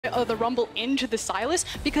the Rumble into the Sylas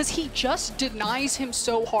because he just denies him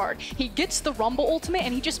so hard. He gets the Rumble ultimate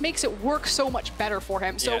and he just makes it work so much better for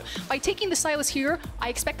him. So by taking the Sylas here, I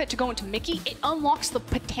expect that to go into Mickey. It unlocks the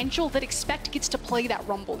potential that Expect gets to play that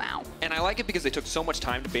Rumble now. And I like it because they took so much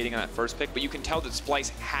time debating on that first pick, but you can tell that Splyce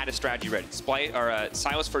had a strategy ready.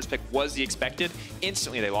 Sylas' first pick was the expected.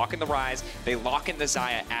 Instantly, they lock in the Ryze, they lock in the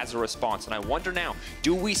Xayah as a response. And I wonder now,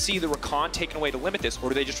 do we see the Rakan taken away to limit this, or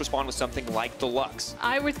do they just respond with something like the Lux?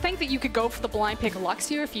 I would think that you could go for the blind pick Lux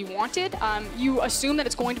here if you wanted. You assume that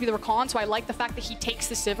it's going to be the Rakan, so I like the fact that he takes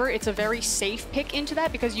the Sivir. It's a very safe pick into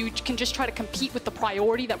that because you can just try to compete with the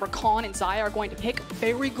priority that Rakan and Xayah are going to pick.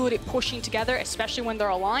 Very good at pushing together, especially when they're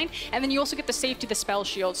aligned. And then you also get the safety, the spell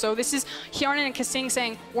shield. So this is Hjarnan and KaSing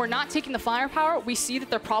saying, we're not taking the firepower. We see that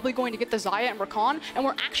they're probably going to get the Xayah and Rakan, and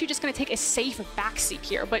we're actually just going to take a safe backseat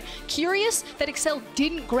here. But curious that Excel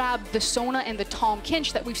didn't grab the Sona and the Tahm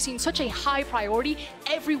Kench that we've seen such a high priority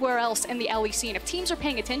everywhere else in the LEC. And if teams are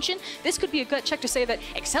paying attention, this could be a gut check to say that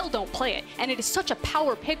Excel don't play it. And it is such a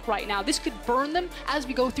power pick right now. This could burn them as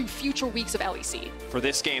we go through future weeks of LEC. For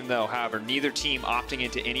this game, though, however, neither team opting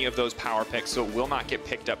into any of those power picks, so it will not get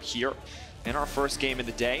picked up here in our first game of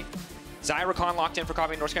the day. Xayah Rakan locked in for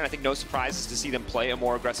Kobbe and Norskeren. I think no surprises to see them play a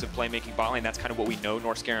more aggressive playmaking bot lane. That's kind of what we know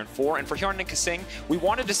Norskeren for. And for Hjarnan and KaSing, we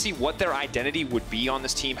wanted to see what their identity would be on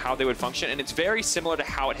this team, how they would function, and it's very similar to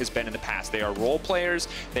how it has been in the past. They are role players,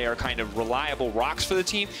 they are kind of reliable rocks for the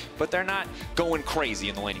team, but they're not going crazy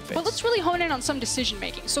in the laning phase. But let's really hone in on some decision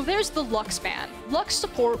making. So there's the Lux ban. Lux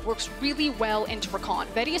support works really well into Rakan.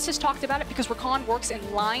 VODS has talked about it because Rakan works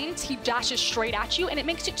in lines. He dashes straight at you, and it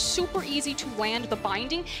makes it super easy to land the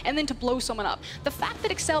binding and then to blow someone up. The fact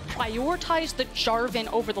that Excel prioritized the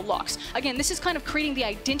Jarvan over the Lux, again, this is kind of creating the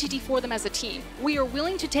identity for them as a team. We are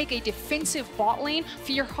willing to take a defensive bot lane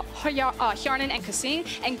for your Hjarnan and KaSing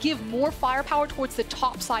and give more firepower towards the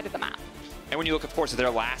top side of the map. And when you look, of course, at their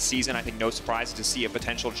last season, I think no surprise to see a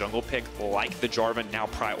potential jungle pick like the Jarvan now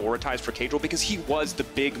prioritized for Caedrel because he was the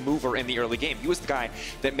big mover in the early game. He was the guy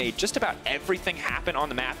that made just about everything happen on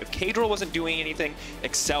the map. If Caedrel wasn't doing anything,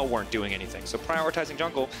 Excel weren't doing anything. So prioritizing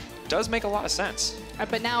jungle does make a lot of sense.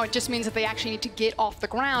 But now it just means that they actually need to get off the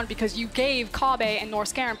ground because you gave Kobbe and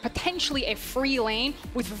Norskeren potentially a free lane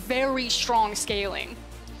with very strong scaling.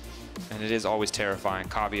 And it is always terrifying.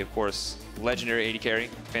 Kobbe, of course, legendary AD carry,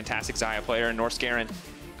 fantastic Xayah player, and Norskeren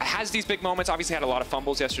has these big moments. Obviously had a lot of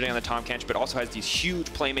fumbles yesterday on the Tahm Kench, but also has these huge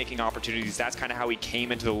playmaking opportunities. That's kind of how he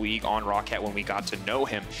came into the league on Rocket when we got to know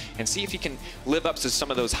him, and see if he can live up to some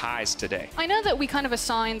of those highs today. I know that we kind of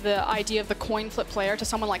assigned the idea of the coin flip player to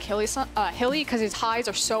someone like Hilly because his highs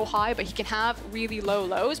are so high, but he can have really low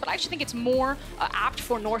lows. But I actually think it's more apt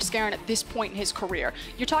for Norskeren at this point in his career.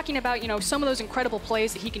 You're talking about, you know, some of those incredible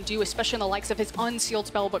plays that he can do, especially in the likes of his unsealed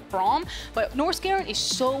spellbook Braum. But Norskeren is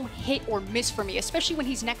so hit or miss for me, especially when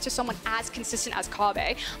he's next to someone as consistent as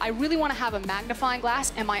Kobbe. I really want to have a magnifying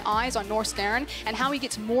glass and my eyes on Norskeren and how he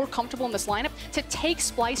gets more comfortable in this lineup to take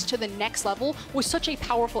Splyce to the next level with such a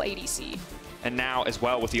powerful ADC. And now, as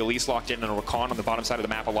well, with the Elise locked in and a Rakan on the bottom side of the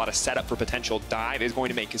map, a lot of setup for potential dive is going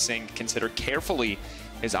to make KaSing consider carefully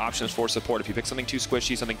his options for support. If you pick something too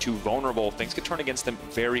squishy, something too vulnerable, things could turn against them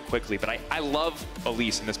very quickly. But I love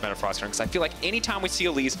Elise in this meta Froskurinn because I feel like anytime we see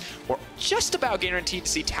Elise, we're just about guaranteed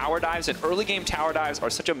to see tower dives, and early game tower dives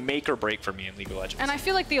are such a make or break for me in League of Legends. And I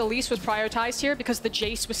feel like the Elise was prioritized here because the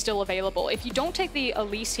Jayce was still available. If you don't take the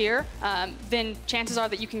Elise here, then chances are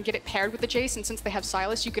that you can get it paired with the Jayce, and since they have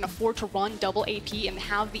Sylas, you can afford to run double AP and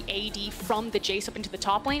have the AD from the Jayce up into the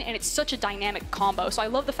top lane, and it's such a dynamic combo. So I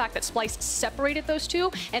love the fact that Splyce separated those two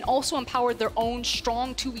and also empowered their own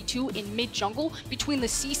strong 2v2 in mid-jungle between the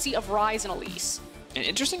CC of Ryze and Elise. And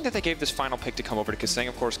interesting that they gave this final pick to come over to KaSing,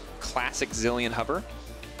 of course, classic Zilean hover.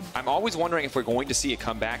 I'm always wondering if we're going to see it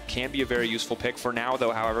come back. Can be a very useful pick. For now,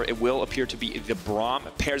 though, however, it will appear to be the Braum.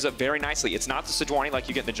 Pairs up very nicely. It's not the Sejuani like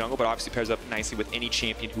you get in the jungle, but obviously pairs up nicely with any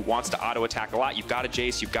champion who wants to auto-attack a lot. You've got a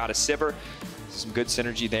Jayce, you've got a Sivir. Some good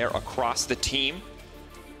synergy there across the team.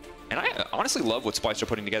 And I honestly love what Splyce are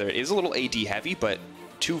putting together. It is a little AD heavy, but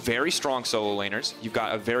two very strong solo laners. You've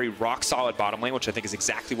got a very rock-solid bottom lane, which I think is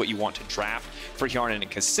exactly what you want to draft for Hjarnan and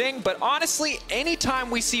KaSing. But honestly, anytime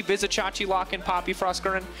we see Vizicsacsi lock in Poppy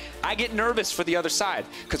Froskurinn, I get nervous for the other side.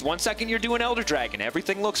 Because 1 second you're doing Elder Dragon,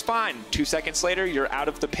 everything looks fine. 2 seconds later, you're out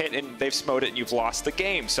of the pit and they've smote it and you've lost the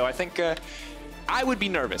game. So I think I would be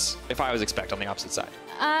nervous if I was Expect on the opposite side.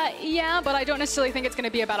 Yeah, but I don't necessarily think it's going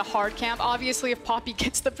to be about a hard camp. Obviously, if Poppy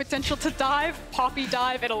gets the potential to dive, Poppy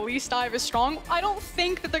dive and Elise dive is strong. I don't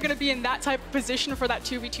think that they're going to be in that type of position for that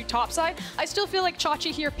 2v2 top side. I still feel like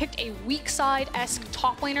Chachi here picked a weak side-esque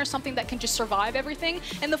top laner, something that can just survive everything.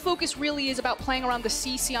 And the focus really is about playing around the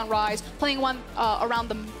CC on Ryze, playing around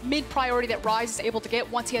the mid priority that Ryze is able to get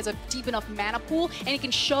once he has a deep enough mana pool, and he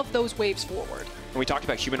can shove those waves forward. And we talked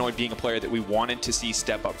about Humanoid being a player that we wanted to see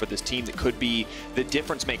step up for this team that could be the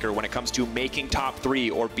difference maker when it comes to making top 3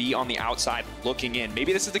 or be on the outside looking in.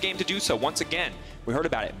 Maybe this is the game to do so. Once again, we heard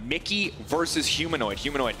about it. Mickey versus Humanoid.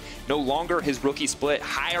 Humanoid, no longer his rookie split.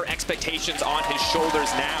 Higher expectations on his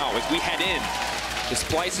shoulders now as we head in to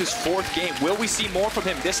Splyce's 4th game. Will we see more from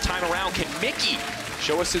him this time around? Can Mickey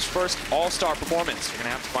show us his first all-star performance? We're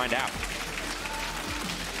going to have to find out.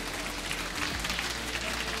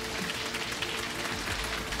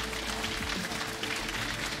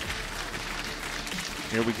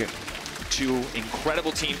 Here we go. 2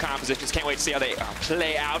 incredible team compositions. Can't wait to see how they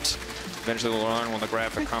play out. Eventually we'll learn when the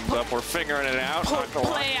graphic comes up. We're figuring it out.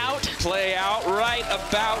 Play out. Play out right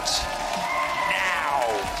about now.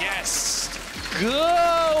 Yes.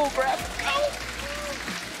 Go, graphic, go.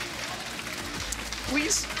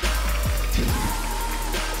 Please.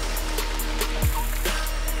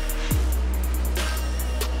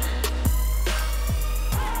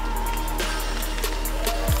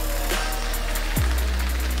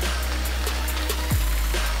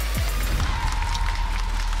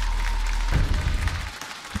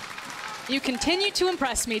 You continue to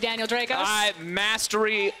impress me, Daniel Drakos.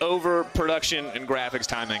 Mastery over production and graphics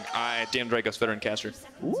timing. Dan Drakos, veteran caster.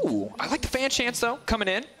 Ooh, I like the fan chants, though, coming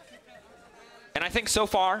in. And I think so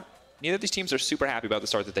far, neither of these teams are super happy about the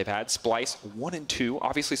start that they've had. Splyce, 1-2.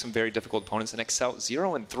 Obviously, some very difficult opponents. And Excel,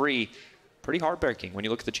 0-3. Pretty heartbreaking when you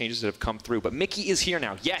look at the changes that have come through. But Mickey is here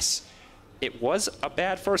now. Yes, it was a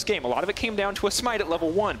bad first game. A lot of it came down to a smite at level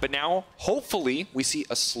 1, but now, hopefully, we see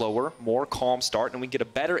a slower, more calm start, and we get a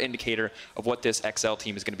better indicator of what this XL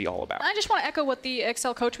team is going to be all about. I just want to echo what the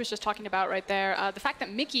XL coach was just talking about right there. The fact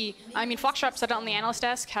that Mickey, I mean, Foxtrap said it on the analyst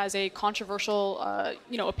desk, has a controversial,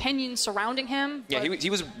 opinion surrounding him. Yeah, he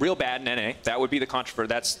was real bad in NA. That would be the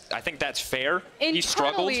controversy. I think that's fair. He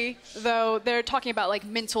struggled. Internally, though, they're talking about like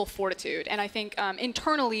mental fortitude, and I think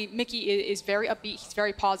internally, Mickey is very upbeat. He's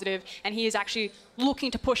very positive, and he is actually looking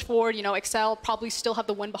to push forward. You know, Excel probably still have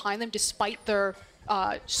the win behind them despite their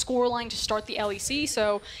scoreline to start the LEC.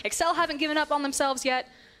 So Excel haven't given up on themselves yet.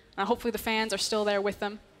 Hopefully the fans are still there with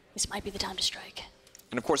them. This might be the time to strike.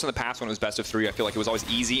 And of course, in the past, when it was best of 3, I feel like it was always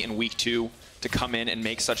easy in week 2 to come in and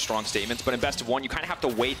make such strong statements. But in best of 1, you kind of have to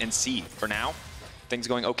wait and see. For now, things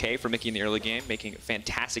going okay for Mickey in the early game, making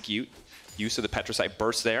fantastic use of the Petrosite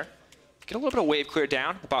burst there. Get a little bit of wave clear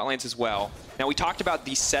down, the bot lanes as well. Now, we talked about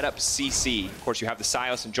the setup CC. Of course, you have the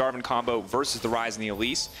Sylas and Jarvan combo versus the Ryze and the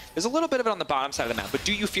Elise. There's a little bit of it on the bottom side of the map, but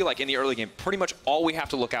do you feel like in the early game, pretty much all we have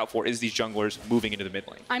to look out for is these junglers moving into the mid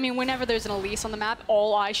lane? I mean, whenever there's an Elise on the map,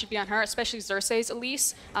 all eyes should be on her, especially Xerxe's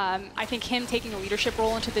Elise. I think him taking a leadership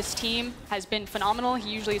role into this team has been phenomenal.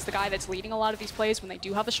 He usually is the guy that's leading a lot of these plays when they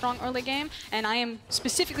do have a strong early game, and I am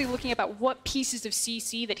specifically looking about what pieces of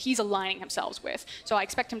CC that he's aligning himself with. So I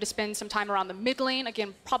expect him to spend some time around the mid lane,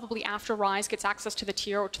 again, probably after Ryze gets access to the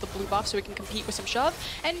tier or to the blue buff so he can compete with some shove,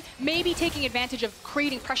 and maybe taking advantage of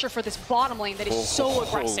creating pressure for this bottom lane that is so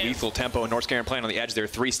aggressive. Lethal tempo. Norskeren playing on the edge there.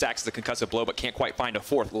 3 stacks of the concussive blow, but can't quite find a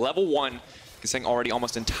 4th. Level 1, KaSing already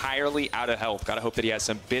almost entirely out of health. Gotta hope that he has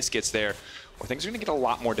some biscuits there, or things are going to get a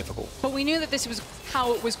lot more difficult. But we knew that this was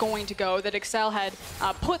how it was going to go, that Excel had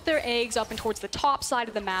put their eggs up and towards the top side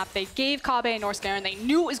of the map. They gave Kobbe and Norskeren. They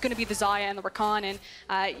knew it was going to be the Xayah and the Rakan,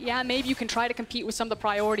 and yeah, maybe you can try to compete with some of the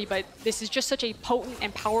priority, but this is just such a potent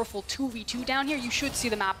and powerful 2v2 down here. You should see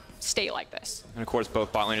the map stay like this. And of course,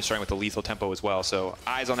 both bot lanes starting with the lethal tempo as well, so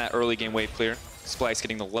eyes on that early game wave clear. Splyce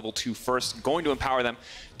getting the level 2 first, going to empower them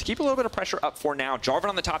to keep a little bit of pressure up for now. Jarvan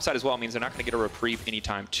on the top side as well means they're not going to get a reprieve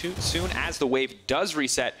anytime too soon as the wave does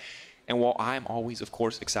reset. And while I'm always, of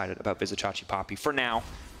course, excited about Vizicsacsi Poppy, for now,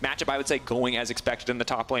 matchup, I would say, going as expected in the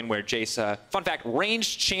top lane where Jayce, fun fact,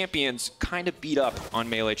 ranged champions kind of beat up on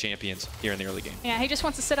melee champions here in the early game. Yeah, he just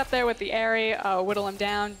wants to sit up there with the Airy, whittle him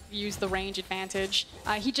down, use the range advantage.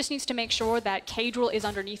 He just needs to make sure that Caedrel is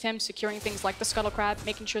underneath him, securing things like the Scuttle Crab,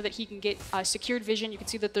 making sure that he can get secured vision. You can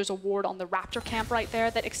see that there's a ward on the Raptor camp right there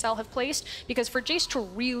that Excel have placed, because for Jayce to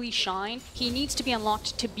really shine, he needs to be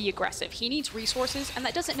unlocked to be aggressive. He needs resources, and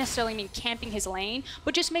that doesn't necessarily mean camping his lane,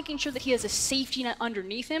 but just making sure that he has a safety net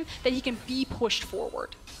underneath him, that he can be pushed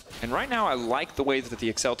forward. And right now, I like the way that the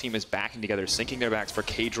Excel team is backing together, syncing their backs for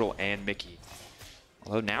Caedrel and Mickey.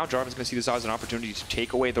 Although now Jarvan's going to see this as an opportunity to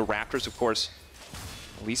take away the Raptors, of course.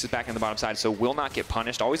 Elise is back on the bottom side, so will not get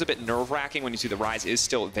punished. Always a bit nerve-wracking when you see the Ryze is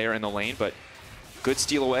still there in the lane, but good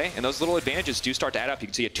steal away. And those little advantages do start to add up. You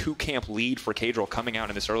can see a 2-camp lead for Caedrel coming out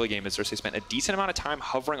in this early game as Xerxe spent a decent amount of time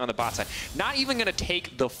hovering on the bot side. Not even going to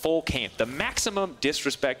take the full camp, the maximum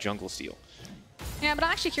disrespect jungle steal. Yeah, but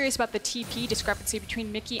I'm actually curious about the TP discrepancy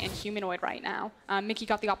between Mickey and Humanoid right now. Mickey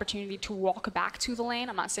got the opportunity to walk back to the lane.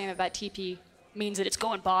 I'm not saying that that TP means that it's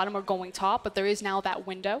going bottom or going top, but there is now that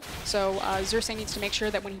window. So Xerxe needs to make sure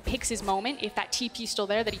that when he picks his moment, if that TP is still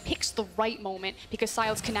there, that he picks the right moment, because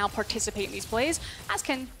Sylas can now participate in these plays, as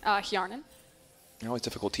can Hjarnan. Always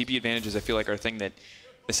difficult. TP advantages, I feel like, are a thing that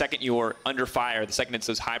the second you're under fire, the second it's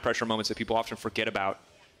those high-pressure moments that people often forget about.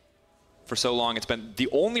 For so long, it's been the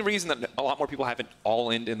only reason that a lot more people haven't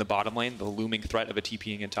all-in in the bottom lane, the looming threat of a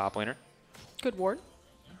TPing in top laner. Good ward.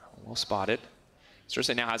 Well spotted.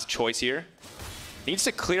 Xerxe now has a choice here. Needs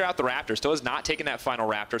to clear out the Raptor. Still has not taken that final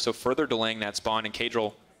Raptor, so further delaying that spawn, and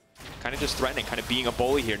Caedrel kind of just threatening, kind of being a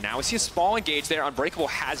bully here. Now we see a small engage there. Unbreakable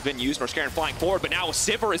has been used. Norskeren flying forward, but now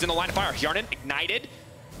Sivir is in the line of fire. Hjarnan ignited.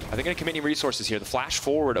 Are they going to commit any resources here? The flash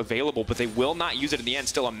forward available, but they will not use it in the end.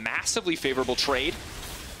 Still a massively favorable trade.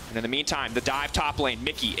 And in the meantime, the dive top lane,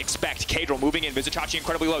 Mickey, expect, Caedrel moving in, Vizicsacsi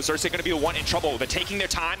incredibly low, Xerxe going to be the one in trouble. They're taking their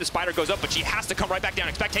time, the spider goes up, but she has to come right back down.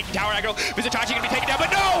 Expect taking tower aggro, Vizicsacsi going to be taken down,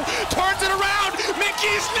 but no! Turns it around,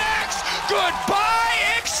 Mickey's next! Goodbye,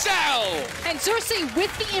 Excel! And Xerxe,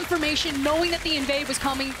 with the information, knowing that the invade was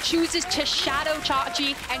coming, chooses to shadow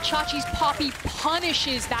Chachi, and Chachi's Poppy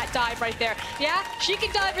punishes that dive right there. Yeah, she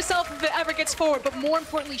can dive herself if it ever gets forward, but more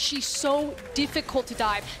importantly, she's so difficult to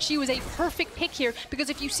dive. She was a perfect pick here, because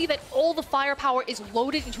if you see that all the firepower is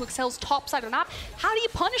loaded into Excel's top side of the map, how do you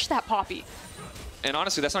punish that Poppy? And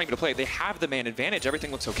honestly, that's not even a play. They have the man advantage.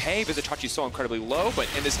 Everything looks okay. Vizicsacsi's so incredibly low, but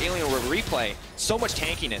in this Alien replay, so much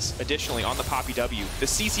tankiness additionally on the Poppy W. The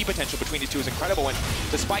CC potential between these two is incredible, and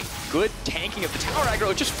despite good tanking of the tower aggro,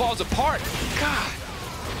 it just falls apart. God.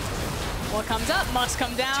 What comes up must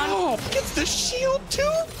come down. Oh, gets the shield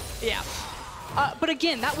too? Yeah. But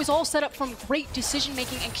again, that was all set up from great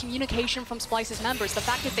decision-making and communication from Splyce's members. The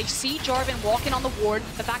fact that they see Jarvan walking on the ward,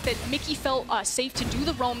 the fact that Mickey felt safe to do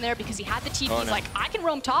the roam there because he had the TP. He's like, I can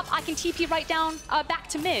roam top, I can TP right down back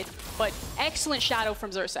to mid. But excellent shadow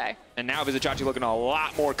from Xerxe. And now Vizicsacsi looking a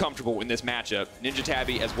lot more comfortable in this matchup. Ninja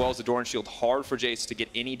Tabby as well as the Doran Shield, hard for Jayce to get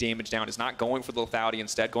any damage down. Is not going for the lethality,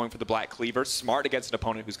 instead going for the Black Cleaver. Smart against an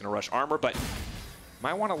opponent who's going to rush armor, but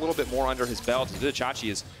might want a little bit more under his belt. Vizicsacsi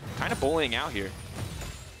is kind of bullying out here.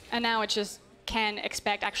 And now it's just can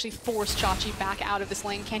expect, actually force Chachi back out of this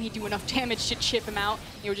lane. Can he do enough damage to chip him out?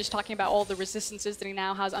 You were just talking about all the resistances that he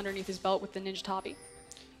now has underneath his belt with the Ninja Tabby.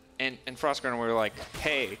 And Froskurinn, we were like,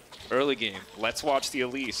 hey, early game, let's watch the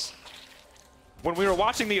Elise. When we were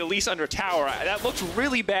watching the Elise under tower, that looked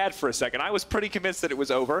really bad for a second. I was pretty convinced that it was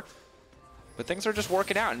over. But things are just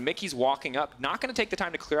working out, and Mickey's walking up. Not going to take the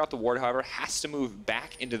time to clear out the ward, however. Has to move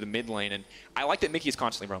back into the mid lane, and I like that Mickey is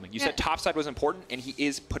constantly roaming. You said top side was important, and he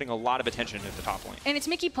is putting a lot of attention into the top lane. And it's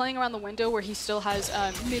Mickey playing around the window where he still has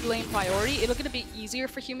mid lane priority. It'll get a bit easier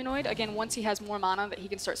for Humanoid, again, once he has more mana that he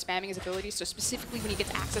can start spamming his abilities, so specifically when he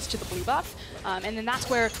gets access to the blue buff. And then that's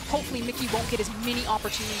where hopefully Mickey won't get as many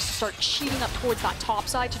opportunities to start cheating up towards that top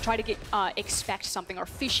side to try to get expect something or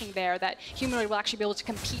fishing there that Humanoid will actually be able to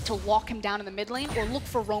compete to lock him down in the mid lane or look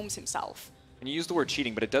for roams himself. And you use the word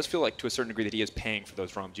cheating, but it does feel like to a certain degree that he is paying for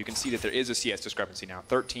those roams. You can see that there is a CS discrepancy now,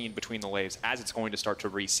 13 between the laves as it's going to start to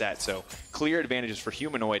reset. So clear advantages for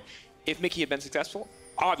Humanoid. If Mickey had been successful,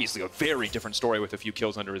 obviously a very different story with a few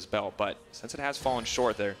kills under his belt, but since it has fallen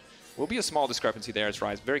short, there will be a small discrepancy there as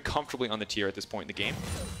Ryze very comfortably on the tier at this point in the game.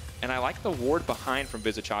 And I like the ward behind from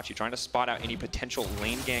Vizicsacsi, trying to spot out any potential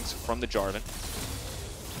lane ganks from the Jarvan.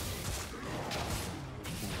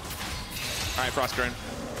 All right, Froskurinn.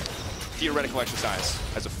 Theoretical exercise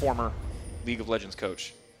as a former League of Legends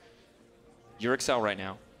coach. You're Excel right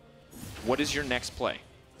now. What is your next play?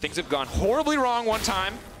 Things have gone horribly wrong one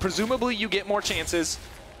time. Presumably you get more chances.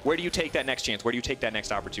 Where do you take that next chance? Where do you take that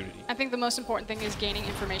next opportunity? I think the most important thing is gaining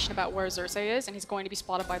information about where Xerxe is, and he's going to be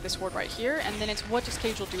spotted by this ward right here, and then it's what does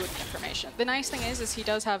Caedrel do with the information. The nice thing is he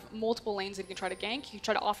does have multiple lanes that he can try to gank. He can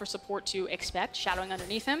try to offer support to expect, shadowing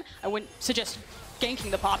underneath him. I wouldn't suggest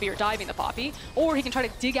ganking the Poppy or diving the Poppy, or he can try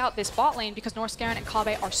to dig out this bot lane because Norskeren and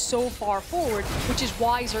Kobbe are so far forward, which is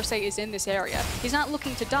why Xerxe is in this area. He's not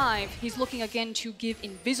looking to dive, he's looking again to give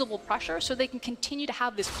invisible pressure so they can continue to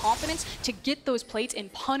have this confidence to get those plates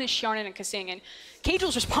and punish Hjarnan and KaSing. And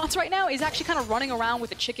Caedrel's response right now is actually kind of running around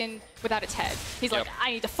with a chicken without its head. He's like,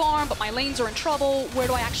 I need to farm, but my lanes are in trouble. Where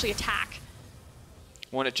do I actually attack?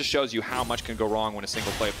 One, it just shows you how much can go wrong when a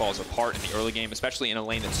single play falls apart in the early game, especially in a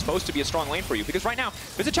lane that's supposed to be a strong lane for you. Because right now,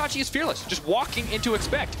 Vizicsacsi is fearless, just walking into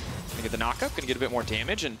expect. Gonna get the knockup, gonna get a bit more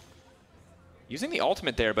damage, and using the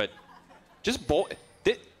ultimate there, but just bolt.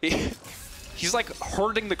 He's like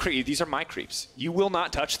herding the creep. These are my creeps. You will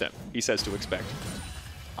not touch them, he says to expect.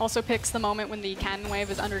 Also picks the moment when the cannon wave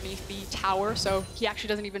is underneath the tower, so he actually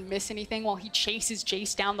doesn't even miss anything while he chases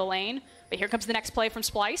Jayce down the lane. But here comes the next play from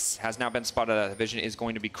Splyce. Has now been spotted. That vision is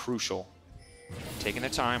going to be crucial. Taking their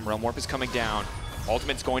time. Realm Warp is coming down.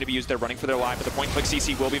 Ultimate's going to be used. They're running for their life, but the point-click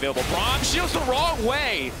CC will be available. Braum shields the wrong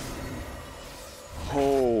way.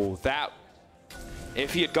 Oh, that...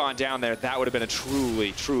 If he had gone down there, that would have been a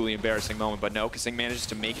truly, truly embarrassing moment. But no, KaSing manages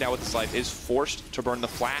to make it out with his life, is forced to burn the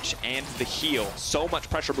flash and the heal. So much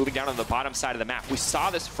pressure moving down on the bottom side of the map. We saw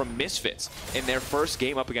this from Misfits in their first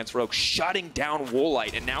game up against Rogue, shutting down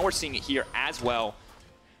Woolite, and now we're seeing it here as well.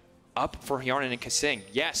 Up for Hjarnan and KaSing.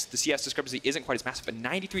 Yes, the CS discrepancy isn't quite as massive, but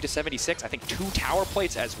 93 to 76. I think 2 tower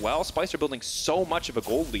plates as well. Splyce are building so much of a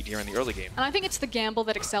gold lead here in the early game. And I think it's the gamble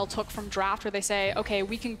that Excel took from draft where they say, okay,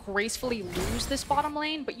 we can gracefully lose this bottom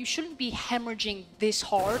lane, but you shouldn't be hemorrhaging this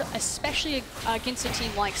hard, especially against a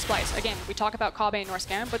team like Splyce. Again, we talk about Kobbe and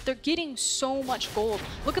Norskeren, but they're getting so much gold.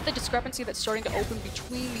 Look at the discrepancy that's starting to open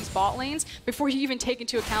between these bot lanes before you even take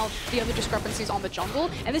into account the other discrepancies on the jungle.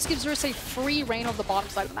 And this gives Xerxe free reign over the bottom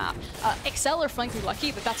side of the map. Excel are frankly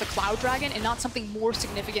lucky that that's a Cloud Dragon and not something more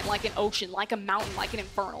significant like an Ocean, like a Mountain, like an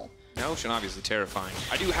Infernal. An Ocean, obviously terrifying.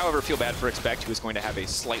 I do, however, feel bad for Expect, who is going to have a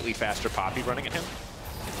slightly faster Poppy running at him.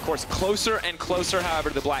 Of course, closer and closer, however,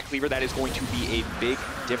 to the Black Cleaver. That is going to be a big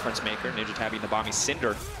difference maker. Ninja Tabby and the Nabami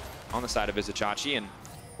Cinder on the side of Vizicsacsi. And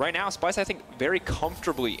right now, Splyce, I think, very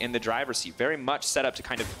comfortably in the driver's seat. Very much set up to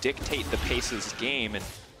kind of dictate the pace of this game. And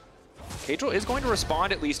Caedrel is going to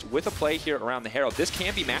respond at least with a play here around the Herald. This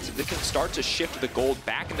can be massive. This can start to shift the gold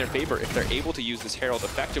back in their favor if they're able to use this Herald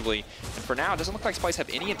effectively. And for now, it doesn't look like Splyce have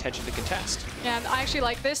any intention to contest. Yeah, I actually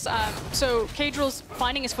like this. So Caedrel's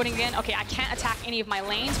finding his footing again. Okay, I can't attack any of my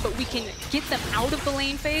lanes, but we can get them out of the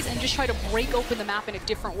lane phase and just try to break open the map in a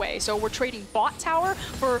different way. So we're trading bot tower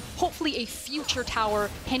for hopefully a future tower,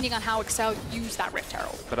 depending on how Excel use that Rift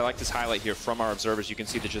Herald. But I like this highlight here from our observers. You can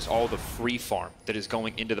see that just all the free farm that is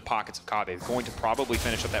going into the pockets of Kobbe. Going to probably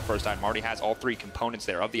finish up that first item. Already has all 3 components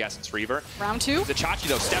there of the Essence Reaver. Round 2. Vizicsacsi,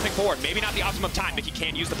 though, stepping forward. Maybe not the optimum time, but he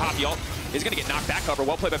can use the Poppy ult. Is going to get knocked back over.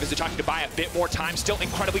 Well played by Vizicsacsi to buy a bit more time. Still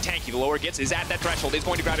incredibly tanky. The lower gets is at that threshold. Is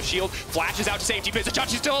going to grab a shield. Flashes out to safety.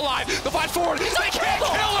 Vizicsacsi's still alive. The flash forward. They can't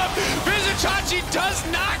kill him. Vizicsacsi does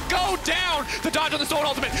not go down. The dodge on the Stone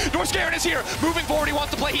Ultimate. Norskeren is here. Moving forward. He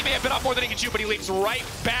wants to play. He may have been off more than he can shoot, but he leaps right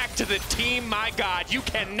back to the team. My God, you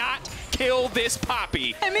cannot kill this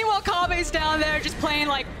Poppy. And meanwhile, Kobbe's down there just playing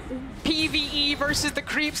like PvE versus the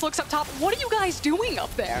creeps, looks up top. What are you guys doing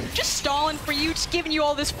up there? Just stalling for you, just giving you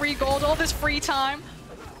all this free gold, all this free time.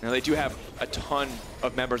 Now they do have a ton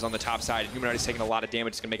of members on the top side, and Humanoid is taking a lot of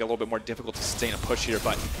damage. It's going to make it a little bit more difficult to sustain a push here,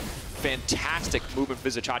 but fantastic movement for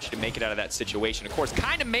Vizicsacsi to make it out of that situation. Of course,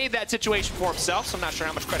 kind of made that situation for himself, so I'm not sure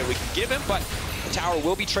how much credit we can give him, but the tower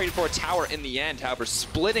will be traded for a tower in the end. However,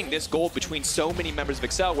 splitting this gold between so many members of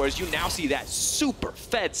Excel, whereas you now see that super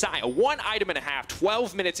fed Xayah, 1 item and a half,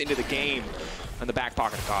 12 minutes into the game on the back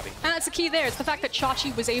pocket of Kobbe. And that's the key there. It's the fact that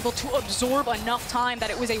Chachi was able to absorb enough time that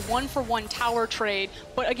it was a 1-for-1 tower trade.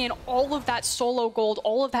 But again, all of that solo gold,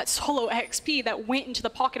 all of that solo XP that went into the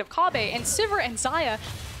pocket of Kobbe, and Sivir and Xayah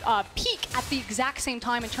peak at the exact same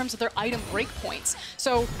time in terms of their item breakpoints.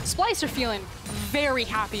 So Splyce are feeling very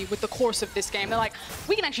happy with the course of this game. They're like,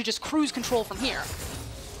 we can actually just cruise control from here.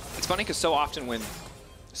 It's funny because so often when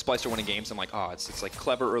Splyce are winning games, I'm like, oh, it's like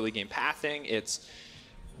clever early game pathing. It's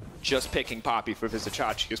just picking Poppy for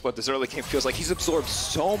Vizicsacsi is what this early game feels like. He's absorbed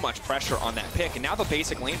so much pressure on that pick, and now the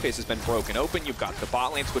basic lane phase has been broken open. You've got the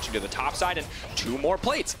bot lane switching to the top side, and 2 more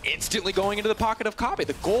plates instantly going into the pocket of Kobbe.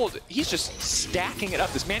 The gold, he's just stacking it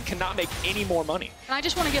up. This man cannot make any more money. And I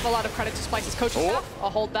just want to give a lot of credit to Splyce's coaching staff. I'll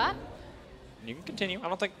hold that. You can continue. I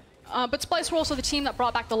don't think... But Splyce were also the team that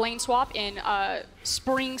brought back the lane swap in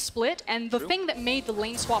Spring Split, and the thing that made the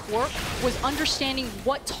lane swap work was understanding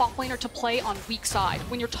what top laner to play on weak side.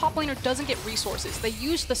 When your top laner doesn't get resources, they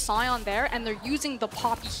use the Scion there, and they're using the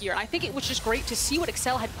Poppy here. And I think it was just great to see what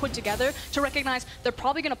Excel had put together to recognize they're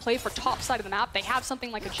probably going to play for top side of the map. They have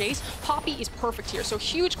something like a Jayce. Poppy is perfect here, so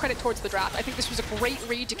huge credit towards the draft. I think this was a great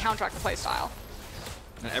read to counteract the playstyle.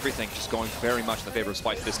 And everything just going very much in the favor of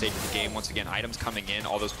Splyce at this stage of the game. Once again, items coming in,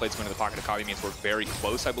 all those plates going to the pocket of Kobbe means we're very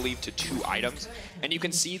close, I believe, to 2 items. And you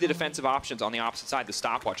can see the defensive options on the opposite side, the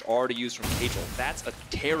stopwatch already used from Caedrel. That's a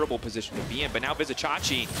terrible position to be in. But now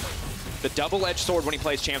Vizicsacsi The double-edged sword when he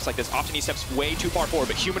plays champs like this. Often he steps way too far forward,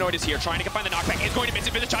 but Humanoid is here trying to find the knockback. Is going to miss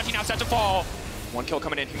it. Vizicsacsi now starts to fall. One kill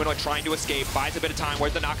coming in. Humanoid trying to escape. Buys a bit of time.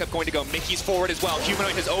 Where's the knockup going to go? Mickey's forward as well.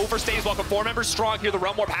 Humanoid has overstayed his welcome. 4 members strong here. The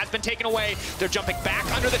Realm Warp has been taken away. They're jumping back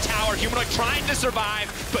under the tower. Humanoid trying to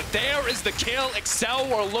survive, but there is the kill Excel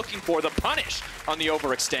were looking for. The punish on the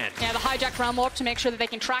overextend. Yeah, the hijacked Realm Warp to make sure that they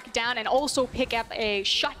can track it down and also pick up a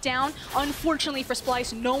shutdown. Unfortunately for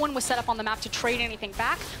Splyce, no one was set up on the map to trade anything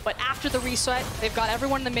back, but after the reset, they've got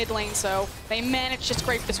everyone in the mid lane, so they managed to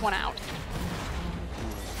scrape this one out.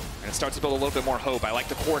 And it starts to build a little bit more hope. I like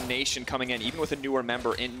the coordination coming in, even with a newer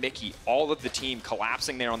member in Mickey. All of the team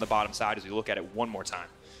collapsing there on the bottom side as we look at it one more time.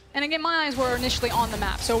 And again, my eyes were initially on the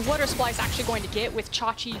map. So what are Splyce actually going to get with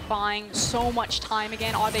Chachi buying so much time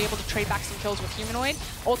again? Are they able to trade back some kills with Humanoid?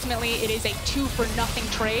 Ultimately, it is a 2-for-nothing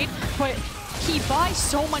trade, but he buys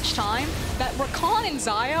so much time that Rakan and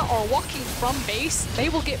Xayah are walking from base. They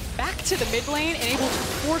will get back to the mid lane and able to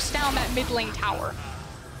force down that mid lane tower.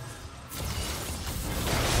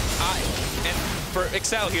 And for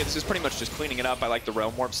Excel here, this is pretty much just cleaning it up. I like the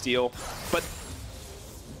Realm Warp steal. But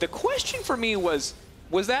the question for me was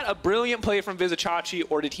that a brilliant play from Vizicsacsi,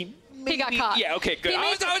 or did he maybe... He got caught. Yeah, okay, good. I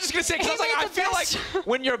was just going to say, because I feel like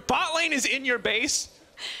when your bot lane is in your base,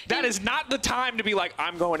 that is not the time to be like,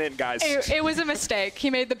 I'm going in, guys. It was a mistake. He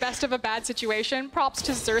made the best of a bad situation. Props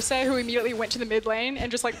to Xerxe, who immediately went to the mid lane and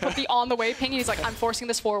just like put the on the way ping. And he's like, I'm forcing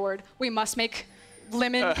this forward. We must make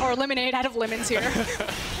lemonade out of lemons here.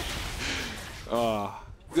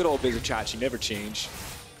 Good old Vizicsacsi, never change.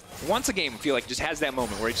 Once a game, I feel like just has that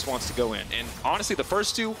moment where he just wants to go in. And honestly, the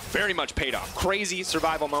first 2 very much paid off. Crazy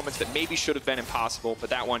survival moments that maybe should have been impossible, but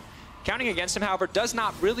that one, counting against him, however, does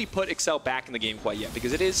not really put Excel back in the game quite yet,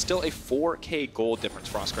 because it is still a 4K gold difference,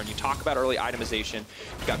 Froskurinn. You talk about early itemization.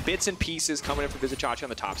 You've got bits and pieces coming in from Vizicsacsi on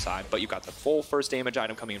the top side, but you've got the full first damage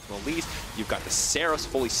item coming in from Elise. You've got the Sylas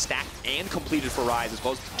fully stacked and completed for Ryze, as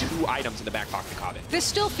well as 2 items in the back pocket of Kobbe. This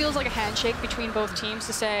still feels like a handshake between both teams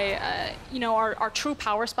to say, you know, our true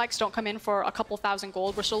power spikes don't come in for a couple thousand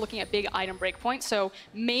gold. We're still looking at big item breakpoints, so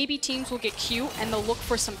maybe teams will get cute and they'll look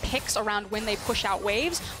for some picks around when they push out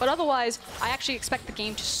waves, but otherwise, I actually expect the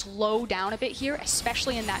game to slow down a bit here,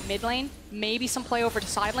 especially in that mid lane. Maybe some play over to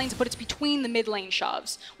side lanes, but it's between the mid lane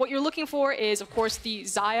shoves. What you're looking for is, of course, the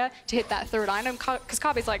Xayah to hit that 3rd item, because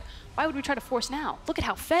Kobbe's like, why would we try to force now? Look at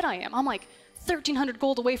how fed I am. I'm like 1,300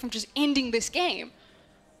 gold away from just ending this game.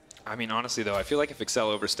 I mean, honestly, though, I feel like if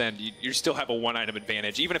Excel overstand, you still have a 1-item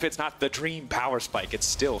advantage. Even if it's not the dream power spike, it's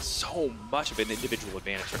still so much of an individual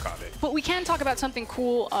advantage for Kobbe. But we can talk about something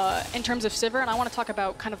cool in terms of Sivir, and I want to talk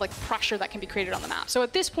about kind of like pressure that can be created on the map. So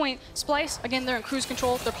at this point, Splyce, again, they're in cruise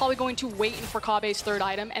control. They're probably going to wait for Kobbe's 3rd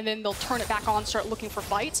item, and then they'll turn it back on, start looking for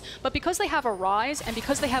fights. But because they have a Ryze, and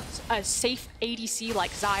because they have a safe ADC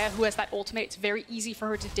like Xayah, who has that ultimate, it's very easy for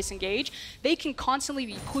her to disengage. They can constantly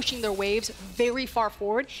be pushing their waves very far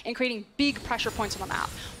forward and creating big pressure points on the map.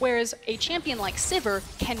 Whereas a champion like Sivir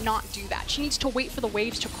cannot do that. She needs to wait for the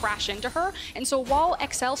waves to crash into her. And so while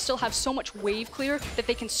Excel still have so much wave clear that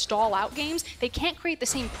they can stall out games, they can't create the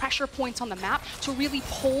same pressure points on the map to really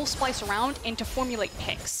pull Splyce around and to formulate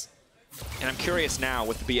picks. And I'm curious now,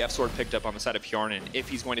 with the BF sword picked up on the side of Hjarnan, if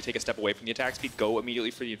he's going to take a step away from the attack speed, go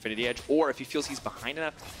immediately for the Infinity Edge, or if he feels he's behind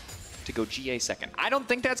enough to go GA second. I don't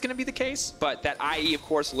think that's going to be the case, but that IE, of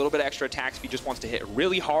course, a little bit extra attack speed, just wants to hit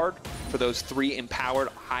really hard for those 3 empowered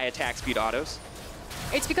high attack speed autos.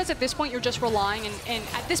 It's because at this point you're just relying, and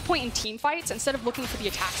at this point in team fights, instead of looking for the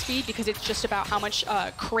attack speed, because it's just about how much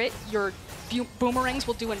crit your boomerangs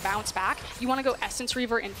will do and bounce back, you want to go Essence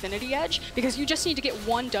Reaver Infinity Edge, because you just need to get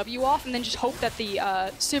 1 W off and then just hope that the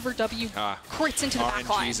Sivir W crits into the back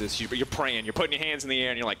line. Jesus, you're praying, you're putting your hands in the air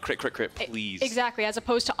and you're like, crit, crit, crit, please. Exactly, as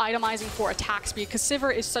opposed to itemizing for attack speed, because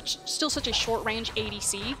Sivir is still such a short-range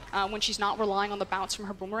ADC when she's not relying on the bounce from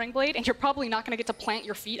her boomerang blade, and you're probably not going to get to plant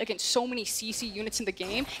your feet against so many CC units in the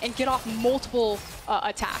game and get off multiple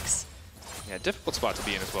attacks. Yeah, difficult spot to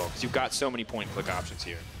be in as well, because you've got so many point-and-click options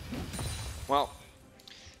here. Well,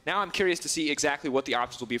 now I'm curious to see exactly what the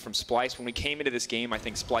options will be from Splyce. When we came into this game, I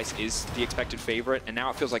think Splyce is the expected favorite, and now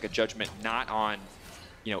it feels like a judgment not on,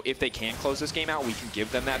 you know, if they can close this game out, we can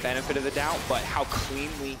give them that benefit of the doubt, but how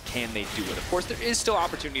cleanly can they do it? Of course, there is still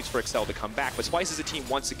opportunities for Excel to come back, but Splyce is a team,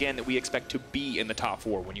 once again, that we expect to be in the top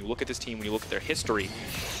 4. When you look at this team, when you look at their history,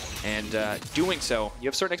 and doing so, you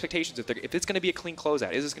have certain expectations. If it's going to be a clean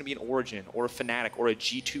closeout, is this going to be an Origin or a Fnatic or a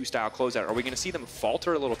G2 style closeout? Are we going to see them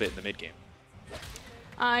falter a little bit in the mid game?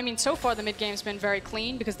 I mean, so far the mid game's been very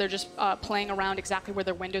clean because they're just playing around exactly where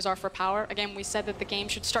their windows are for power. Again, we said that the game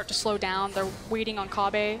should start to slow down. They're waiting on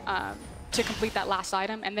Kobbe to complete that last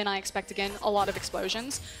item, and then I expect, again, a lot of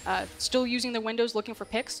explosions. Still using the windows, looking for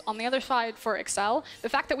picks. On the other side for Excel, the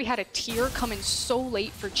fact that we had a tier come in so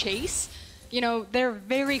late for Jayce, you know, they're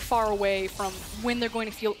very far away from when they're going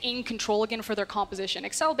to feel in control again for their composition.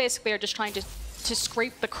 Excel basically are just trying to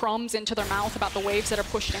scrape the crumbs into their mouth about the waves that are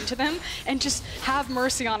pushed into them and just have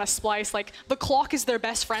mercy on a Splyce. Like, the clock is their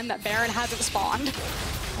best friend that Baron hasn't spawned.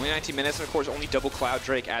 Only 19 minutes, and of course only double Cloud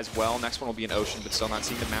Drake as well. Next one will be an Ocean, but still not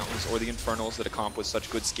seeing the mountains or the Infernals that a comp with such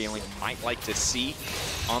good scaling might like to see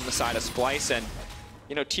on the side of Splyce. And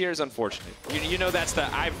you know, tier is unfortunate. You know, that's the,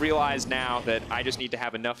 I've realized now that I just need to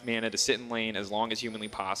have enough mana to sit in lane as long as humanly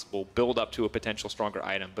possible, build up to a potential stronger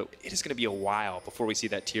item, but it is going to be a while before we see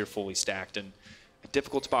that tier fully stacked, and a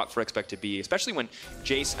difficult spot for Expect to be, especially when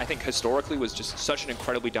Jayce, I think, historically was just such an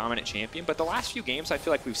incredibly dominant champion, but the last few games I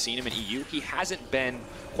feel like we've seen him in EU, he hasn't been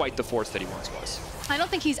quite the force that he once was. I don't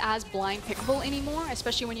think he's as blind pickable anymore,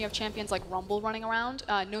 especially when you have champions like Rumble running around.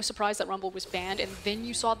 No surprise that Rumble was banned, and then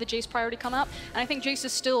you saw the Jayce priority come up. And I think Jayce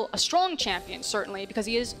is still a strong champion, certainly, because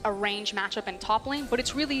he is a range matchup in top lane, but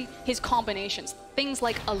it's really his combinations. Things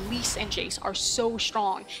like Elise and Jayce are so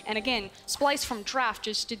strong. And again, Splyce from draft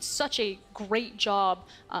just did such a great job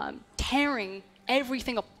tearing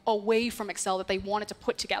everything away from Excel that they wanted to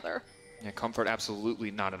put together. Yeah, comfort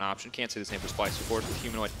absolutely not an option. Can't say the same for Splyce, of course, with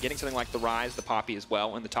Humanoid getting something like the Ryze, the Poppy as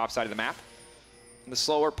well, in the top side of the map. And the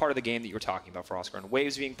slower part of the game that you were talking about for Froskurinn,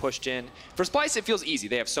 waves being pushed in. For Splyce, it feels easy.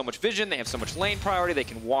 They have so much vision, they have so much lane priority, they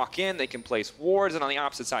can walk in, they can place wards, and on the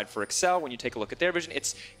opposite side for Excel, when you take a look at their vision,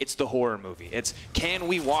 it's the horror movie. It's, can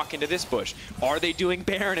we walk into this bush? Are they doing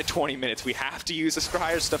Baron at 20 minutes? We have to use the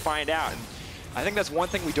Scryers to find out. And I think that's one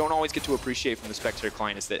thing we don't always get to appreciate from the spectator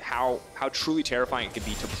client, is that how truly terrifying it can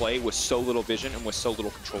be to play with so little vision and with so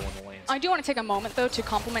little control in the lanes. I do want to take a moment, though, to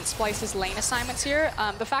compliment Splyce's lane assignments here.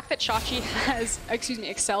 The fact that Xayah has,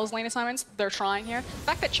 Excel's lane assignments, they're trying here. The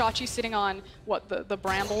fact that Xayah's sitting on, what, the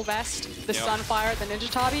Bramble Vest, the Sunfire, the Ninja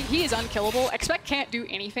Tabi, he is unkillable. Expect can't do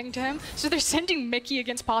anything to him. So they're sending Mickey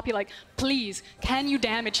against Poppy like, please, can you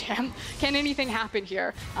damage him? Can anything happen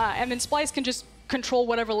here? And then Splyce can just control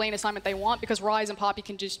whatever lane assignment they want, because Ryze and Poppy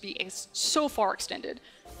can just be so far extended.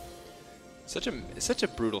 Such a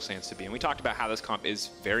brutal stance to be. And we talked about how this comp is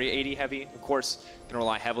very AD heavy. Of course, going to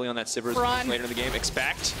rely heavily on that Sivir later in the game.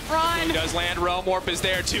 Expect. Run. He does land. Realm Warp is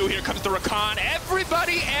there too. Here comes the Rakan.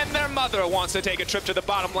 Everybody and their mother wants to take a trip to the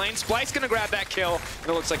bottom lane. Splyce going to grab that kill. And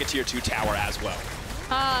it looks like a tier 2 tower as well.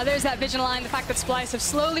 There's that vision line. The fact that Splyce have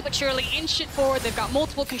slowly but surely inched it forward. They've got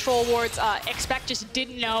multiple control wards. Expect just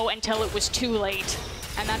didn't know until it was too late.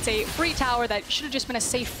 And that's a free tower that should have just been a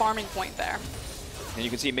safe farming point there. And you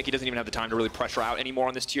can see Mickey doesn't even have the time to really pressure out anymore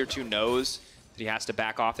on this tier 2. Knows that he has to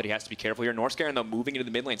back off, that he has to be careful here. Norskeren, though, moving into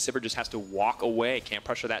the mid lane. Sivir just has to walk away. Can't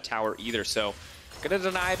pressure that tower either. So going to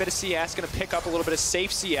deny a bit of CS. Going to pick up a little bit of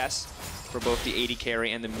safe CS for both the AD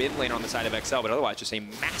carry and the mid lane on the side of XL. But otherwise, just a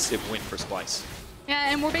massive win for Splyce.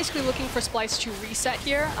 Yeah, and we're basically looking for Splyce to reset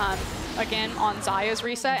here, again, on Xayah's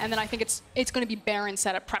reset, and then I think it's going to be Baron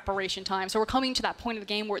set at preparation time. So we're coming to that point of the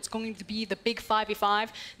game where it's going to be the big 5v5.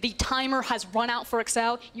 The timer has run out for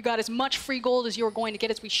Excel. You got as much free gold as you're going to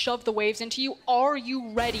get as we shove the waves into you. Are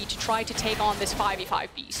you ready to try to take on this 5v5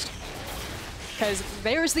 beast? Because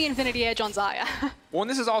there's the Infinity Edge on Xayah. Well, and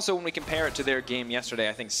this is also, when we compare it to their game yesterday,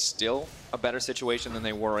 I think still a better situation than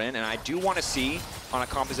they were in. And I do want to see, on a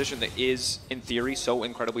composition that is, in theory, so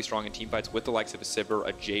incredibly strong in teamfights with the likes of a Sivir,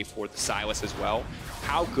 a J4, the Sylas as well,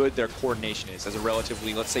 how good their coordination is as a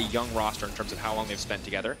relatively, let's say, young roster in terms of how long they've spent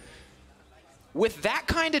together. With that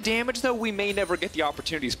kind of damage, though, we may never get the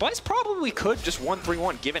opportunity. Splyce probably could just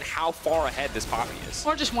 1-3-1, given how far ahead this Poppy is.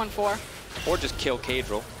 Or just 1-4. Or just kill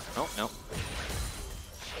Caedrel. Oh, no.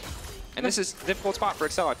 And this is a difficult spot for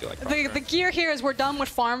Excel, I feel like. The gear here is we're done with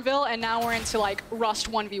Farmville, and now we're into, like,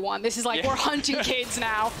 Rust 1v1. This is like, we're hunting kids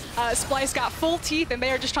now. Splyce got full teeth, and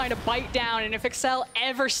they are just trying to bite down, and if Excel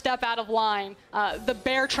ever step out of line, the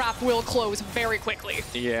bear trap will close very quickly.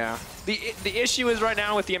 Yeah. The issue is right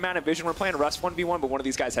now with the amount of vision we're playing Rust 1v1, but one of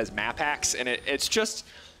these guys has map hacks, and it's just,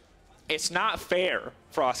 it's not fair,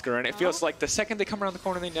 Froskurinn. It feels like the second they come around the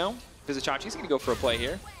corner, they know. Vizicsacsi's going to go for a play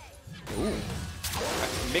here. Ooh.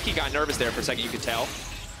 Mickey got nervous there for a second, you could tell.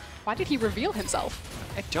 Why did he reveal himself?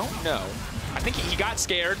 I don't know. I think he got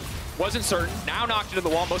scared, wasn't certain, now knocked into the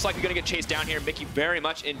wall, most likely going to get chased down here. Mickey very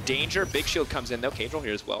much in danger. Big shield comes in though, Caedrel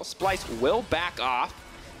here as well. Splyce will back off.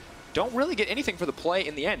 Don't really get anything for the play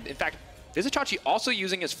in the end. In fact, Vizicsacsi also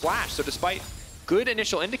using his flash, so despite good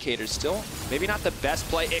initial indicators still. Maybe not the best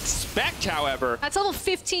play. Expect, however. That's level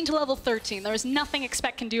 15 to level 13. There's nothing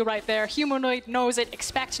Expect can do right there. Humanoid knows it.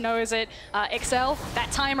 Expect knows it. Excel,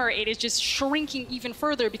 that timer, it is just shrinking even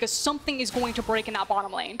further because something is going to break in that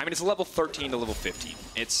bottom lane. I mean, it's level 13 to level 15.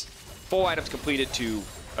 It's full items completed to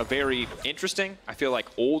a very interesting, I feel like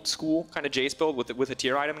old school kind of Jayce build with a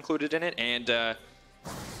tier item included in it. And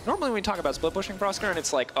normally when we talk about split pushing Froskurinn,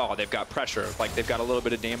 it's like, oh, they've got pressure. Like, they've got a little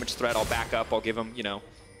bit of damage threat. I'll back up. I'll give them, you know,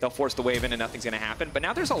 they'll force the wave in and nothing's going to happen. But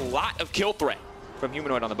now there's a lot of kill threat from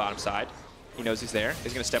Humanoid on the bottom side. He knows he's there.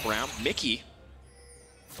 He's going to step around. Mickey.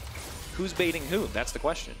 Who's baiting who? That's the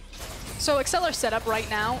question. So Excel are set up right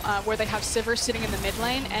now where they have Sivir sitting in the mid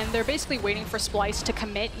lane, and they're basically waiting for Splyce to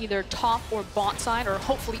commit either top or bot side, or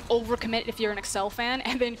hopefully overcommit if you're an Excel fan,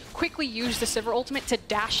 and then quickly use the Sivir ultimate to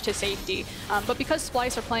dash to safety. But because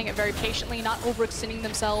Splyce are playing it very patiently, not overextending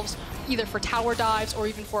themselves either for tower dives or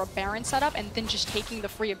even for a Baron setup, and then just taking the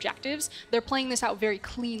free objectives, they're playing this out very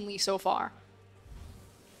cleanly so far.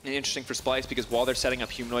 And interesting for Splyce because while they're setting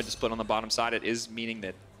up Humanoid to split on the bottom side, it is meaning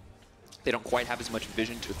that they don't quite have as much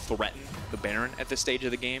vision to threaten the Baron at this stage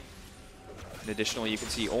of the game. And additionally, you can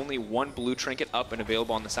see only one blue trinket up and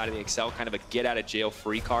available on the side of the Excel, kind of a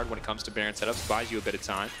get-out-of-jail-free card when it comes to Baron setups, buys you a bit of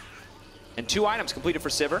time. And 2 items completed for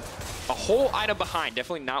Sivir. A whole item behind,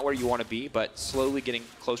 definitely not where you want to be, but slowly getting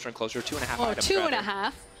closer and closer. 2.5 items.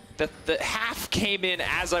 2.5. The half came in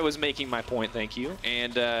as I was making my point, thank you.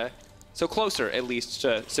 And so closer, at least,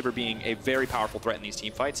 to Sivir being a very powerful threat in these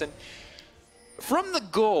team fights. And from the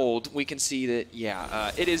gold, we can see that,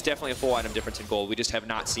 yeah, it is definitely a full item difference in gold. We just have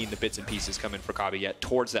not seen the bits and pieces come in for Kobbe yet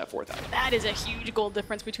towards that 4th item. That is a huge gold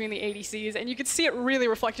difference between the ADCs, and you can see it really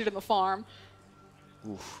reflected in the farm.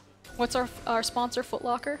 Oof. What's our sponsor, Foot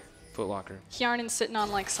Locker? Foot Locker. Hjarnan's sitting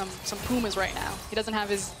on like some Pumas right now. He doesn't have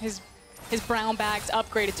his brown bags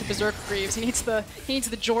upgraded to Berserker Greaves. He needs the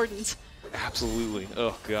Jordans. Absolutely.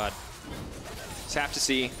 Oh god. Just have to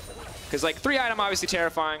see. Because, like, 3 item, obviously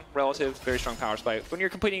terrifying, relative, very strong power spike. When you're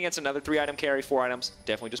competing against another 3 item carry, 4 items,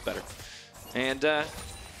 definitely just better. And,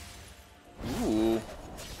 ooh.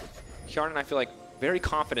 Hjarnan, I feel like, very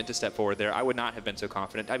confident to step forward there. I would not have been so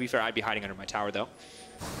confident. To be fair, I'd be hiding under my tower, though.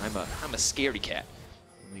 I'm a scaredy cat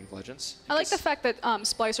in League of Legends. I like the fact that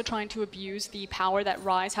Splyce are trying to abuse the power that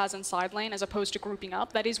Ryze has in side lane as opposed to grouping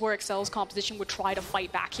up. That is where Excel's composition would try to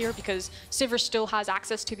fight back here because Sivir still has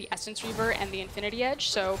access to the Essence Reaver and the Infinity Edge.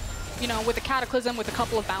 So, you know, with the Cataclysm, with a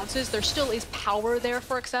couple of bounces, there still is power there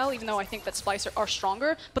for Excel, even though I think that Splyce are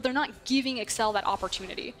stronger, but they're not giving Excel that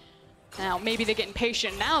opportunity. Now, maybe they get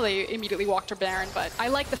impatient. Now they immediately walk to Baron, but I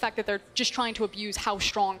like the fact that they're just trying to abuse how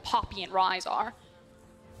strong Poppy and Ryze are.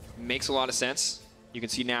 Makes a lot of sense. You can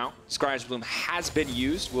see now, Scryer's Bloom has been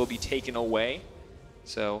used, will be taken away.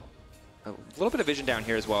 So, a little bit of vision down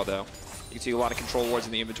here as well, though. You can see a lot of control wards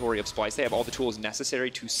in the inventory of Splyce. They have all the tools necessary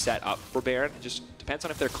to set up for Baron. It just depends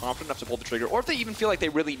on if they're confident enough to pull the trigger, or if they even feel like they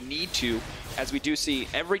really need to, as we do see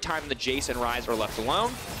every time the Jayce and Ryze are left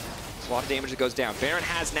alone, there's a lot of damage that goes down. Baron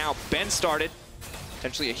has now been started.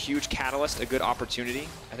 Potentially a huge catalyst, a good opportunity.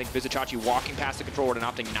 I think Vizicsacsi walking past the control ward and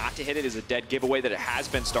opting not to hit it is a dead giveaway that it has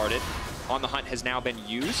been started. On the Hunt has now been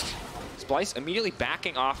used. Splyce immediately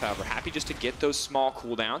backing off, however, happy just to get those small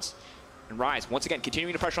cooldowns. And Ryze, once again,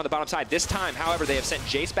 continuing to pressure on the bottom side. This time, however, they have sent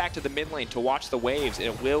Jayce back to the mid lane to watch the waves.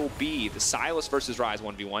 It will be the Sylas versus Ryze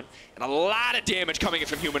 1v1. And a lot of damage coming in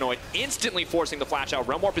from Humanoid, instantly forcing the flash out.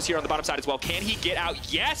 Realm Warp is here on the bottom side as well. Can he get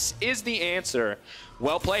out? Yes is the answer.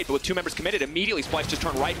 Well played, but with 2 members committed, immediately Splyce just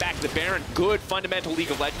turned right back to the Baron. Good fundamental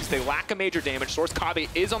League of Legends. They lack a major damage. Source Kobbe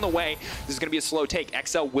is on the way. This is going to be a slow take.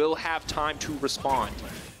 XL will have time to respond.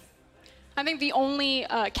 I think the only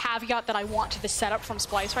caveat that I want to the setup from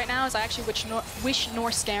Splyce right now is I actually wish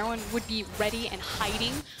Norskeren would be ready and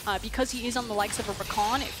hiding. Because he is on the likes of a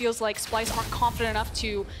Rakan, it feels like Splyce aren't confident enough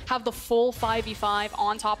to have the full 5v5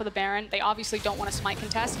 on top of the Baron. They obviously don't want to smite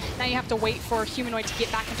contest. Now you have to wait for Humanoid to get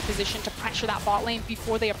back into position to pressure that bot lane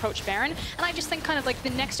before they approach Baron. And I just think kind of like the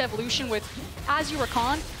next evolution with, as you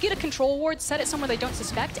Rakan, get a control ward, set it somewhere they don't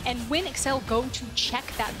suspect, and when Excel go to check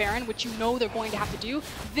that Baron, which you know they're going to have to do,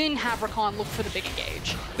 then have Rakan look for the big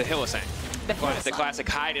engage. The Hylissang. The classic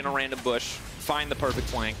hide in a random bush, find the perfect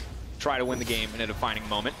flank, try to win the game in a defining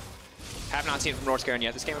moment. Have not seen from Norskeren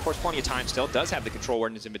yet. This game, of course, plenty of time still. Does have the control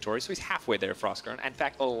ward in his inventory, so he's halfway there, Froskurinn. In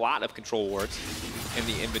fact, a lot of control wards in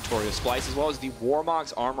the inventory of Splyce, as well as the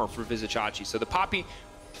Warmog's armor for Vizicsacsi. So the Poppy,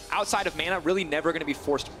 outside of mana, really never going to be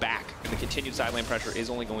forced back. And the continued side lane pressure is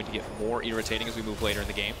only going to get more irritating as we move later in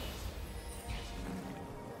the game.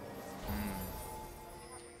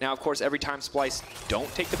 Now, of course, every time Splyce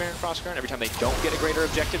don't take the Baron Froskurinn, every time they don't get a greater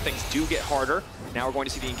objective, things do get harder. Now we're going to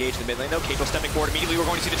see the engage in the mid lane, though. Caedrel stepping forward immediately. We're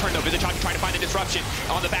going to see the turn, though. Vizicsacsi trying to find a disruption.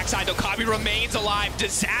 On the backside, though, Kobbe remains alive.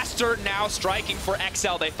 Disaster now striking for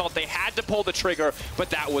Excel. They felt they had to pull the trigger, but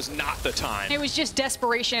that was not the time. It was just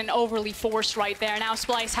desperation and overly forced right there. Now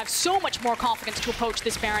Splyce have so much more confidence to approach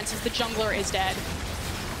this Baron since the jungler is dead.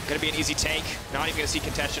 Gonna be an easy take. Not even gonna see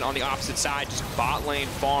contention on the opposite side. Just bot lane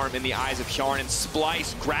farm in the eyes of Hjarnan.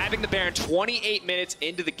 Splyce grabbing the Baron 28 minutes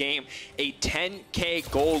into the game. A 10K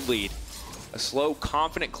gold lead. A slow,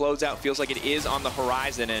 confident closeout feels like it is on the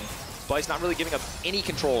horizon, and Splyce not really giving up any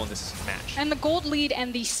control in this match. And the gold lead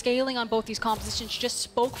and the scaling on both these compositions just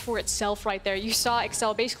spoke for itself right there. You saw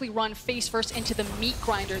Excel basically run face first into the meat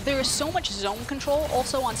grinder. There is so much zone control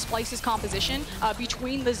also on Splyce's composition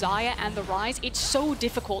between the Xayah and the Ryze. It's so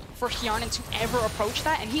difficult for Hjarnan to ever approach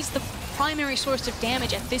that, and he's the primary source of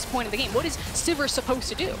damage at this point in the game. What is Sivir supposed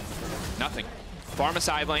to do? Nothing. Farm a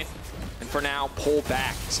side lane, and for now, pull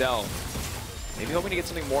back. Excel maybe hoping to get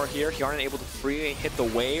something more here. Hjarnan able to freely hit the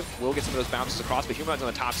wave. Will get some of those bounces across, but Humanoid's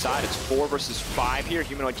on the top side. It's 4 versus 5 here.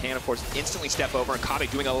 Humanoid can, of course, instantly step over, and Kobbe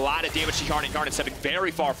doing a lot of damage to Hjarnan. Hjarnan stepping very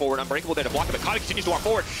far forward. Unbreakable there to block it, but Kobbe continues to walk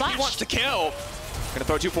forward. Flash. He wants to kill. Gonna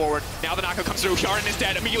throw 2 forward. Now the knockout comes through. Hjarnan is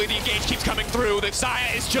dead. Immediately the engage keeps coming through. The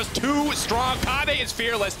Xayah is just too strong. Kobbe is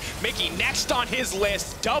fearless. Mickey next on his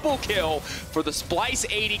list. Double kill for the Splyce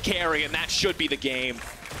 80 carry, and that should be the game.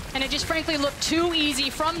 And it just frankly looked too easy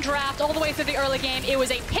from draft all the way through the early game. It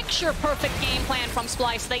was a picture-perfect game plan from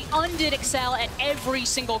Splyce. They undid Excel at every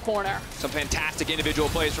single corner. Some fantastic individual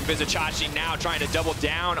plays from Vizicsacsi, now trying to double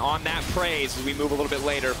down on that praise as we move a little bit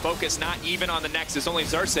later. Focus not even on the Nexus, only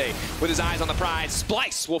Xerxe with his eyes on the prize.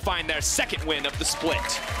 Splyce will find their second win of the split.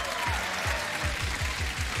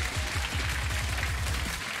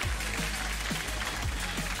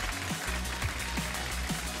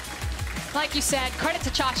 Like you said, credit to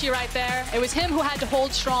Chachi right there. It was him who had to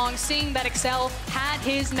hold strong, seeing that Excel had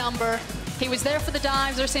his number. He was there for the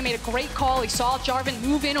dive. Xerxe made a great call. He saw Jarvan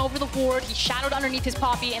move in over the ward. He shadowed underneath his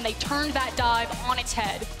poppy, and they turned that dive on its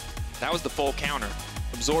head. That was the full counter.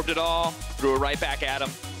 Absorbed it all, threw it right back at him.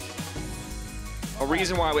 A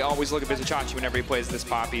reason why we always look at Vizicsacsi whenever he plays this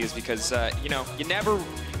poppy is because, you know, you never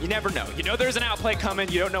know. You know there's an outplay coming.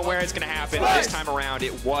 You don't know where it's going to happen. This time around,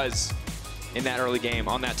 it was in that early game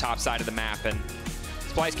on that top side of the map, and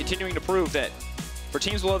Splyce continuing to prove that for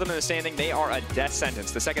teams below them in the standing, they are a death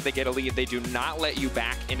sentence. The second they get a lead, they do not let you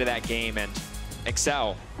back into that game. And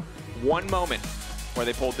Excel, one moment where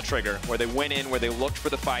they pulled the trigger, where they went in, where they looked for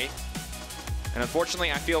the fight. And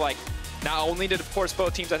unfortunately, I feel like not only did, of course,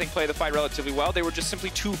 both teams, I think, play the fight relatively well, they were just simply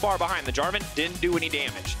too far behind. The Jarvan didn't do any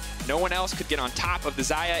damage. No one else could get on top of the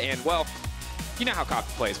Xayah, and, well, you know how Kobbe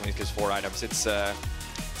plays when he gets 4 items. It's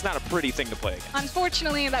not a pretty thing to play against.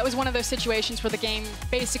 Unfortunately, that was one of those situations where the game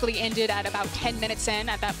basically ended at about 10 minutes in.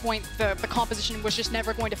 At that point, the composition was just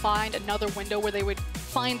never going to find another window where they would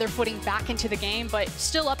find their footing back into the game, but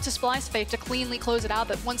still up to Splyce. They have to cleanly close it out,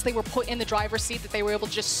 that once they were put in the driver's seat, that they were able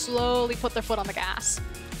to just slowly put their foot on the gas.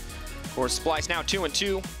 Of course, Splyce now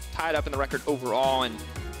 2-2, tied up in the record overall, and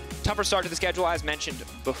tougher start to the schedule as mentioned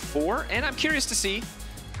before, and I'm curious to see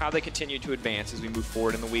how they continue to advance as we move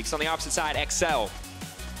forward in the weeks. On the opposite side, Excel.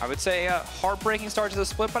 I would say a heartbreaking start to the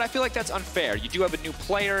split, but I feel like that's unfair. You do have a new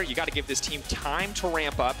player. You got to give this team time to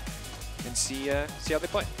ramp up and see how they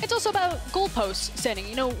play. It's also about goalpost setting.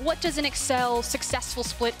 You know, what does an Excel successful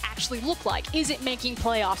split actually look like? Is it making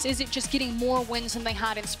playoffs? Is it just getting more wins than they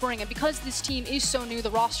had in spring? And because this team is so new, the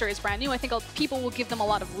roster is brand new, I think people will give them a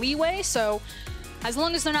lot of leeway. So as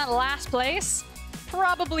long as they're not last place,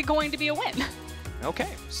 probably going to be a win. Okay,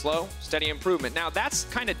 slow, steady improvement. Now, that's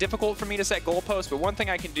kind of difficult for me to set goalposts, but one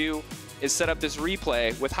thing I can do is set up this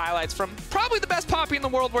replay with highlights from probably the best poppy in the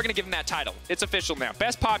world. We're going to give him that title. It's official now.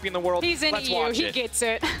 Best poppy in the world. He's in Let's EU. watch He it. gets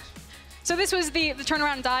it. So this was the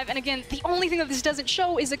turnaround and dive, and again, the only thing that this doesn't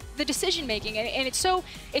show is the decision making, and it's so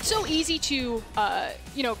easy to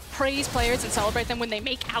you know, praise players and celebrate them when they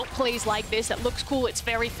make outplays like this. That looks cool. It's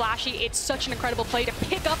very flashy. It's such an incredible play to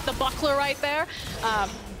pick up the buckler right there.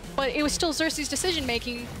 But it was still Xerxe's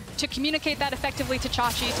decision-making to communicate that effectively to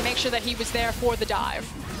Chachi to make sure that he was there for the dive.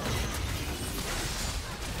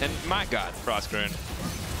 And my God, Froskurinn.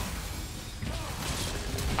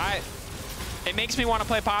 It makes me want to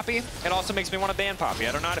play Poppy. It also makes me want to ban Poppy.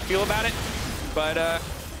 I don't know how to feel about it, but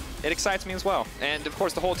it excites me as well. And of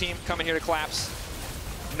course, the whole team coming here to collapse.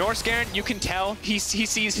 Norskeren, you can tell he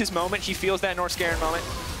sees his moment. He feels that Norskeren moment.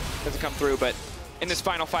 Doesn't come through, but in this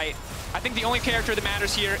final fight. I think the only character that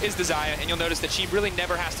matters here is the Xayah, and you'll notice that she really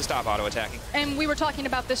never has to stop auto-attacking. And we were talking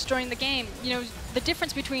about this during the game. You know, the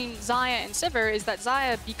difference between Xayah and Sivir is that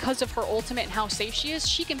Xayah, because of her ultimate and how safe she is,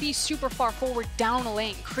 she can be super far forward down a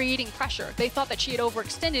lane, creating pressure. They thought that she had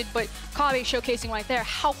overextended, but Kobbe showcasing right there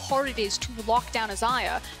how hard it is to lock down a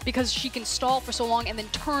Xayah because she can stall for so long and then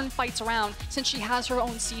turn fights around since she has her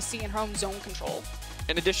own CC and her own zone control.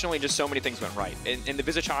 And additionally, just so many things went right. In the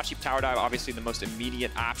Vizicsacsi tower dive, obviously the most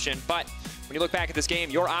immediate option. But when you look back at this game,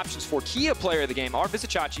 your options for Kia player of the game are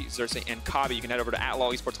Vizicsacsi, Xerxe, and Kobbe. You can head over to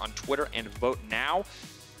 @lolesports on Twitter and vote now.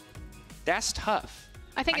 That's tough.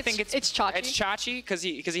 I think it's Chachi. It's Chachi because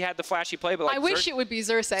he had the flashy play, but like I wish it would be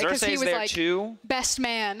Xerxe because he was like too. Best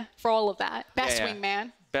man for all of that. Best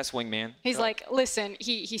wingman. Best wingman. He's like, listen,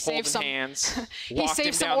 he saved some hands. he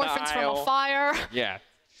saved some orphans from a fire. Yeah.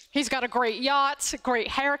 He's got a great yacht, great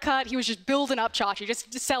haircut. He was just building up Chachi,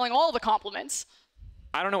 just selling all the compliments.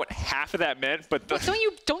 I don't know what half of that meant, but don't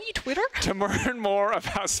you Twitter? To learn more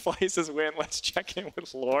about Splyce's win, let's check in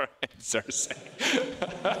with Laura and Xerxe.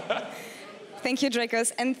 Thank you,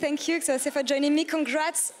 Drakos, and thank you, Xerxe, for joining me.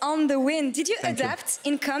 Congrats on the win. Did you adapt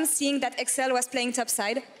in comms, seeing that Excel was playing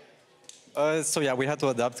topside? So yeah, we had to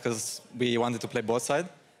adapt because we wanted to play both sides,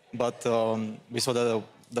 but we saw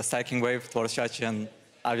the stacking wave towards Chachi, and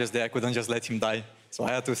obviously I couldn't just let him die, so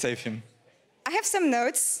I had to save him. I have some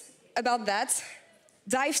notes about that.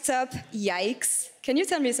 Dive top, yikes. Can you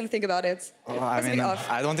tell me something about it? I mean,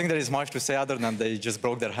 I don't think there is much to say other than they just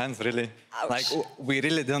broke their hands, really. Ouch. Like, we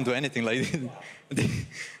really didn't do anything. Like,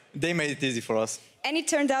 they made it easy for us. And it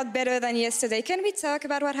turned out better than yesterday. Can we talk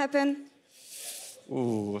about what happened?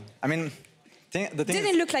 Ooh, I mean, the thing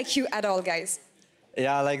didn't look like you at all, guys.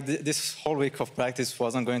 Yeah, like this whole week of practice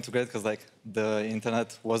wasn't going too great because like the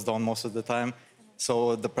internet was down most of the time.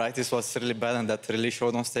 So the practice was really bad, and that really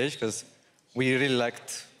showed on stage because we really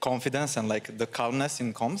lacked confidence and like the calmness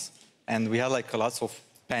in comms. And we had like lots of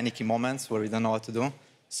panicky moments where we didn't know what to do.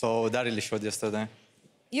 So that really showed yesterday.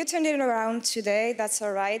 You turned it around today, that's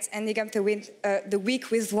all right, and you got the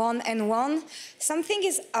week with 1-1. Something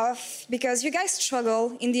is off because you guys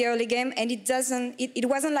struggle in the early game, and it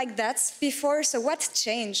wasn't like that before. So what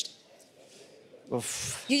changed?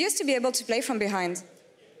 Oof. You used to be able to play from behind.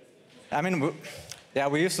 I mean, yeah,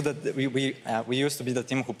 we used to be the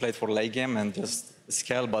team who played for late game and just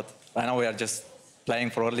scale, but right now we are just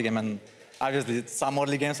playing for early game, and obviously some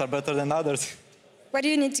early games are better than others. What do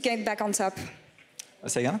you need to get back on top?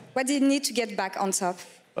 Say again? What do you need to get back on top?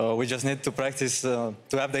 We just need to practice, to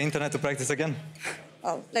have the internet to practice again.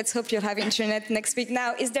 Well, let's hope you'll have internet next week.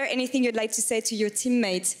 Now, is there anything you'd like to say to your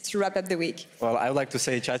teammates to wrap up the week? Well, I would like to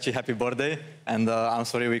say, Chachi, happy birthday, and I'm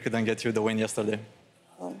sorry we couldn't get you the win yesterday.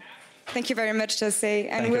 Well, thank you very much, Jayce.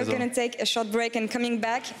 And we're going to take a short break, and coming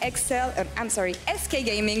back, SK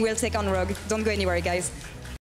Gaming will take on Rogue. Don't go anywhere, guys.